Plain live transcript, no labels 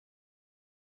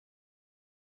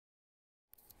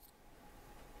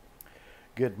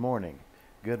Good morning.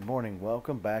 Good morning.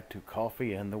 Welcome back to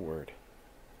Coffee and the Word.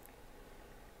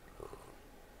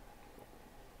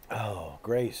 Oh,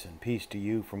 grace and peace to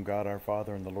you from God our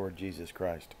Father and the Lord Jesus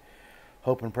Christ.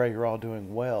 Hope and pray you're all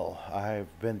doing well.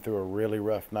 I've been through a really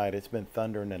rough night. It's been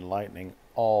thundering and lightning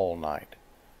all night.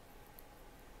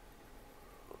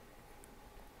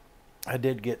 I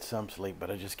did get some sleep, but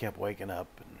I just kept waking up.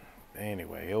 And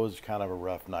anyway, it was kind of a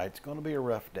rough night. It's going to be a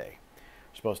rough day.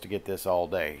 We're supposed to get this all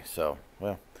day, so,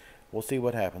 well, we'll see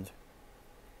what happens.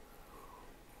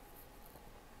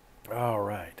 All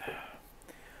right.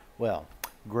 Well,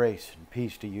 grace and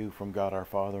peace to you from God our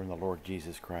Father and the Lord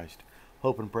Jesus Christ.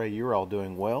 Hope and pray you're all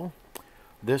doing well.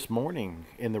 This morning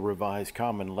in the Revised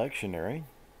Common Lectionary,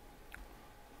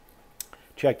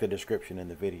 check the description in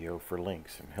the video for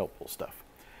links and helpful stuff.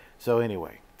 So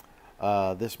anyway,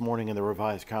 this morning in the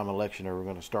Revised Common Lectionary, we're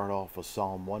going to start off with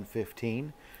Psalm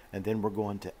 115, and then we're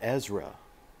going to Ezra.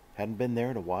 Hadn't been there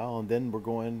in a while, and then we're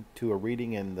going to a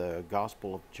reading in the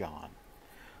Gospel of John.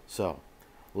 So,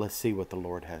 let's see what the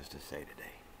Lord has to say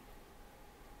today.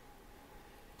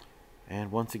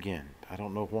 And once again, I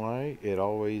don't know why, it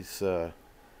always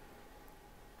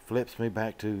flips me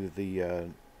back to the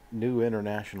New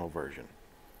International Version.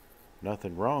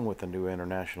 Nothing wrong with the New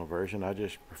International Version, I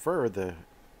just prefer the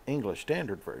English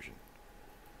Standard Version.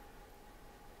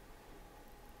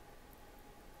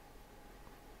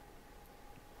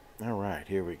 All right,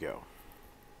 here we go.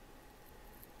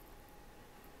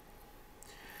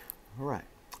 All right,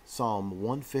 Psalm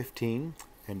 115,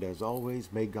 and as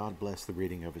always, may God bless the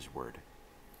reading of His Word.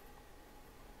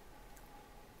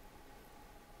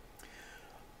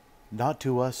 Not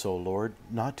to us, O Lord,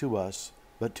 not to us,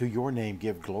 but to your name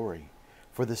give glory,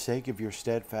 for the sake of your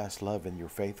steadfast love and your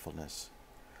faithfulness.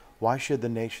 Why should the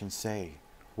nations say,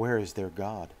 where is their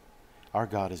God? Our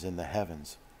God is in the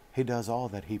heavens. He does all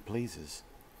that He pleases.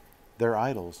 Their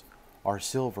idols are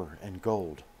silver and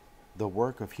gold, the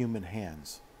work of human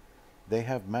hands. They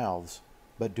have mouths,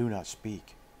 but do not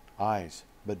speak, eyes,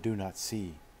 but do not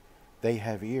see. They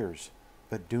have ears,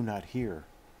 but do not hear,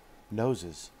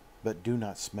 noses, but do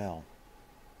not smell.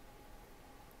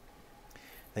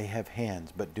 They have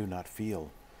hands, but do not feel,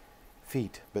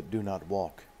 feet, but do not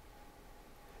walk.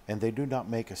 And they do not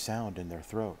make a sound in their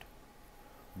throat.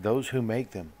 Those who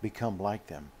make them become like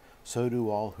them, so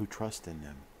do all who trust in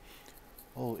them.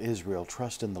 O Israel,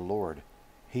 trust in the Lord.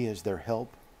 He is their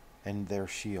help and their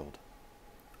shield.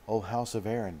 O house of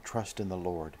Aaron, trust in the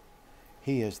Lord.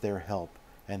 He is their help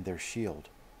and their shield.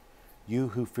 You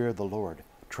who fear the Lord,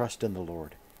 trust in the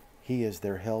Lord. He is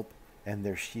their help and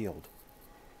their shield.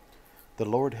 The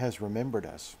Lord has remembered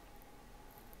us.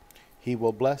 He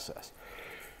will bless us.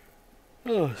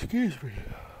 Oh, excuse me.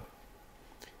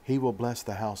 He will bless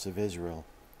the house of Israel.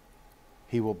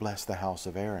 He will bless the house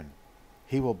of Aaron.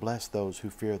 He will bless those who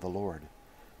fear the Lord,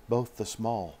 both the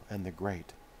small and the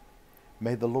great.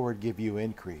 May the Lord give you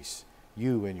increase,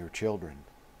 you and your children.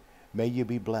 May you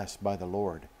be blessed by the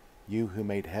Lord, you who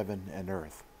made heaven and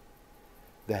earth.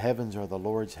 The heavens are the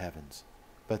Lord's heavens,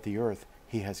 but the earth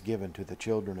He has given to the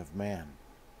children of man.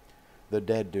 The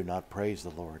dead do not praise the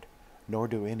Lord, nor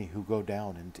do any who go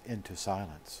down into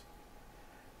silence.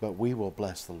 But we will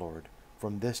bless the Lord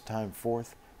from this time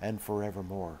forth and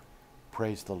forevermore.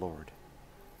 Praise the Lord.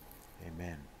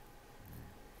 Amen.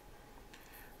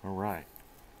 All right.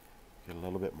 Get a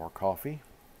little bit more coffee.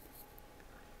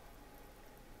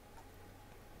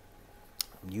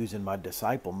 I'm using my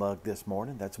disciple mug this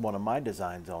morning. That's one of my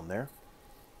designs on there.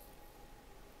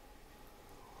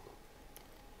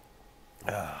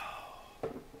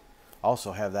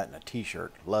 Also have that in a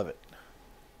t-shirt. Love it.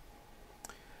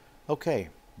 Okay,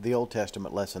 the Old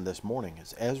Testament lesson this morning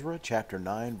is Ezra chapter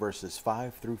 9 verses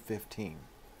 5 through 15.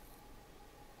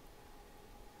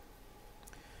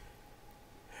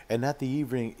 And at the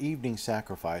evening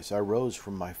sacrifice I rose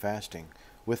from my fasting,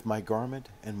 with my garment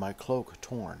and my cloak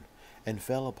torn, and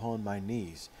fell upon my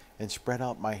knees, and spread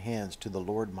out my hands to the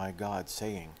Lord my God,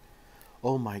 saying,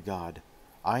 O my God,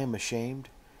 I am ashamed,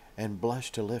 and blush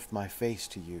to lift my face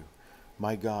to you,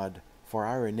 my God, for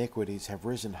our iniquities have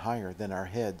risen higher than our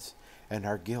heads, and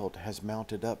our guilt has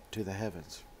mounted up to the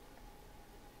heavens.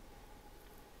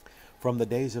 From the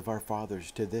days of our fathers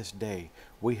to this day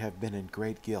we have been in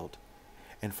great guilt.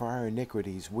 And for our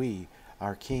iniquities we,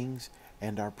 our kings,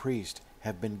 and our priests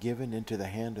have been given into the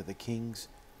hand of the kings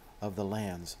of the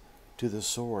lands, to the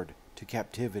sword, to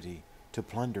captivity, to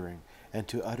plundering, and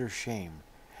to utter shame,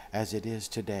 as it is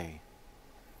today.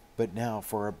 But now,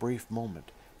 for a brief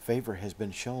moment, favor has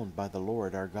been shown by the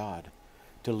Lord our God,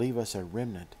 to leave us a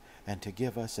remnant, and to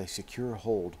give us a secure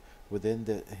hold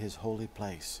within His holy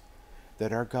place,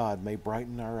 that our God may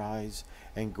brighten our eyes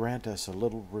and grant us a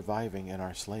little reviving in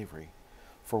our slavery.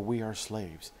 For we are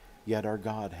slaves, yet our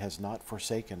God has not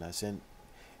forsaken us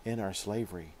in our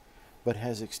slavery, but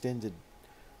has extended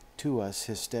to us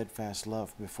his steadfast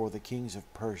love before the kings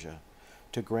of Persia,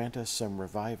 to grant us some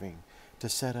reviving, to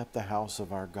set up the house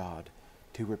of our God,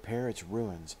 to repair its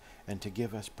ruins, and to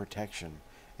give us protection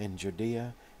in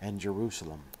Judea and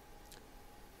Jerusalem.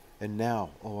 And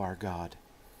now, O our God,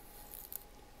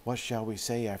 what shall we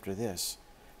say after this?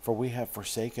 For we have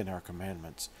forsaken our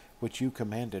commandments, which you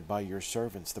commanded by your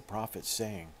servants the prophets,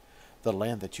 saying, The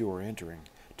land that you are entering,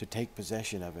 to take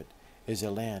possession of it, is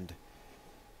a land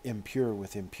impure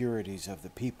with impurities of the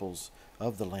peoples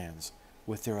of the lands,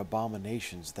 with their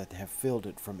abominations that have filled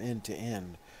it from end to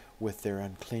end with their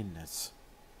uncleanness.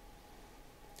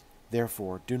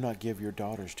 Therefore do not give your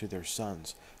daughters to their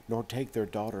sons, nor take their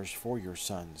daughters for your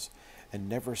sons, and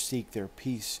never seek their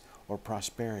peace or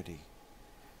prosperity,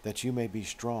 that you may be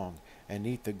strong and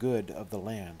eat the good of the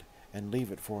land, and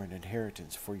leave it for an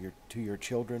inheritance to your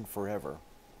children forever.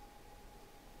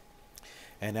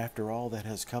 And after all that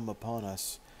has come upon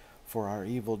us for our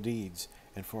evil deeds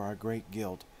and for our great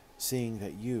guilt, seeing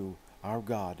that you, our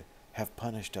God, have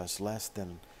punished us less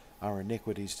than our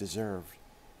iniquities deserved,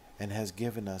 and has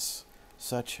given us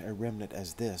such a remnant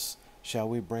as this, shall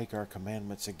we break our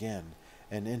commandments again,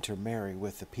 and intermarry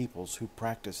with the peoples who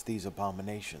practice these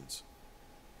abominations?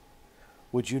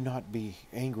 Would you not be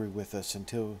angry with us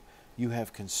until you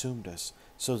have consumed us,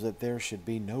 so that there should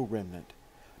be no remnant,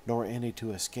 nor any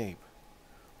to escape?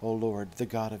 O Lord, the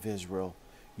God of Israel,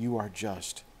 you are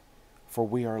just, for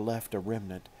we are left a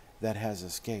remnant that has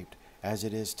escaped, as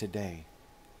it is today.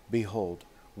 Behold,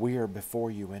 we are before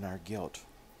you in our guilt,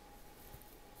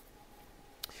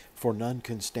 for none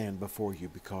can stand before you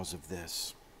because of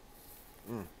this.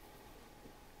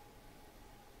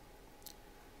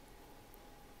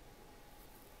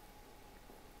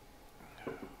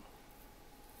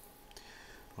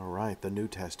 All right, the New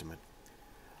Testament.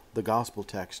 The Gospel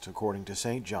text according to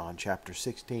St. John, chapter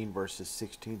 16, verses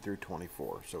 16 through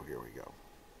 24. So here we go.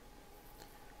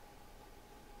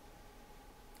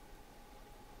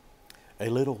 A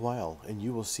little while, and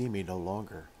you will see me no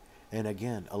longer, and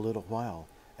again a little while,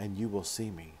 and you will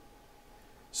see me.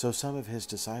 So some of his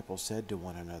disciples said to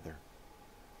one another,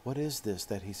 What is this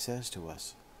that he says to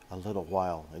us? A little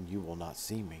while, and you will not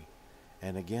see me,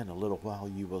 and again a little while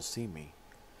you will see me,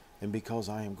 and because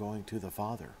I am going to the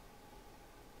Father.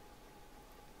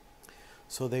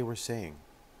 So they were saying,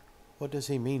 What does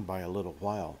he mean by a little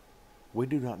while? We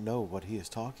do not know what he is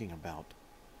talking about.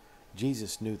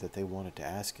 Jesus knew that they wanted to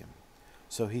ask him,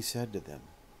 so he said to them,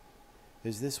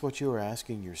 Is this what you are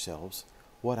asking yourselves,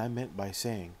 what I meant by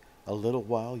saying, A little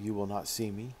while you will not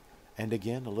see me, and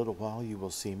again a little while you will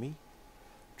see me?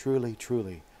 Truly,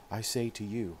 truly, I say to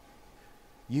you,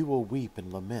 you will weep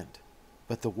and lament,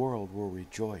 but the world will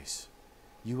rejoice.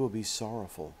 You will be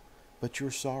sorrowful, but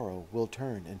your sorrow will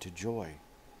turn into joy.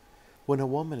 When a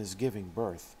woman is giving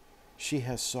birth, she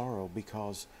has sorrow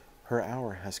because her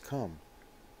hour has come.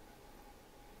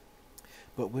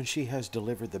 But when she has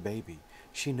delivered the baby,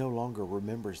 she no longer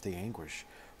remembers the anguish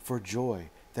for joy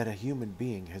that a human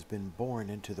being has been born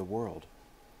into the world.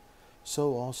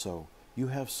 So also you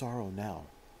have sorrow now,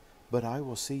 but I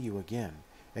will see you again,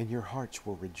 and your hearts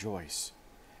will rejoice,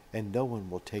 and no one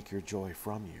will take your joy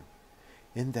from you.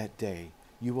 In that day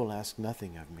you will ask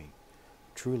nothing of me.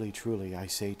 Truly, truly, I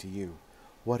say to you,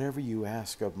 whatever you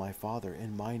ask of my Father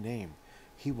in my name,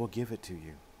 he will give it to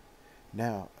you.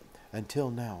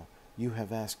 Until now, you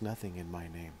have asked nothing in my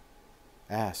name.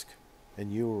 Ask,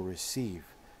 and you will receive,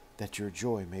 that your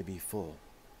joy may be full.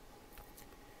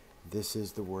 This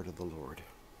is the word of the Lord.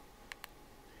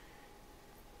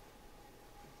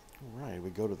 All right, we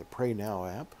go to the Pray Now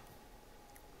app.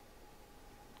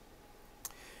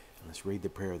 Let's read the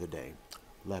prayer of the day.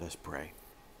 Let us pray.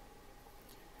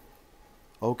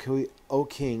 O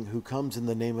King, who comes in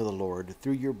the name of the Lord,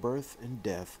 through your birth and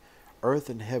death, earth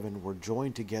and heaven were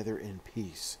joined together in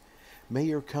peace. May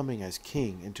your coming as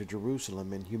King into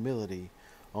Jerusalem in humility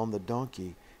on the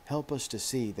donkey help us to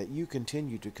see that you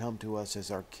continue to come to us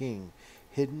as our King,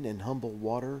 hidden in humble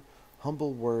water,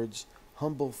 humble words,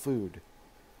 humble food.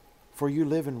 For you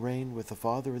live and reign with the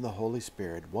Father and the Holy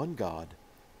Spirit, one God,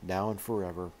 now and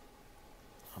forever.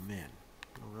 Amen.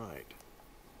 All right.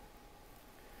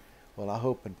 Well, I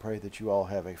hope and pray that you all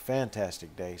have a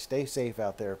fantastic day. Stay safe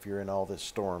out there if you're in all this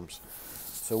storms.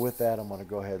 So with that, I'm going to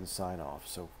go ahead and sign off.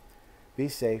 So be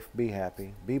safe, be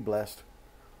happy, be blessed.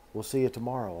 We'll see you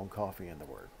tomorrow on Coffee and the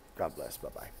Word. God bless.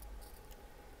 Bye-bye.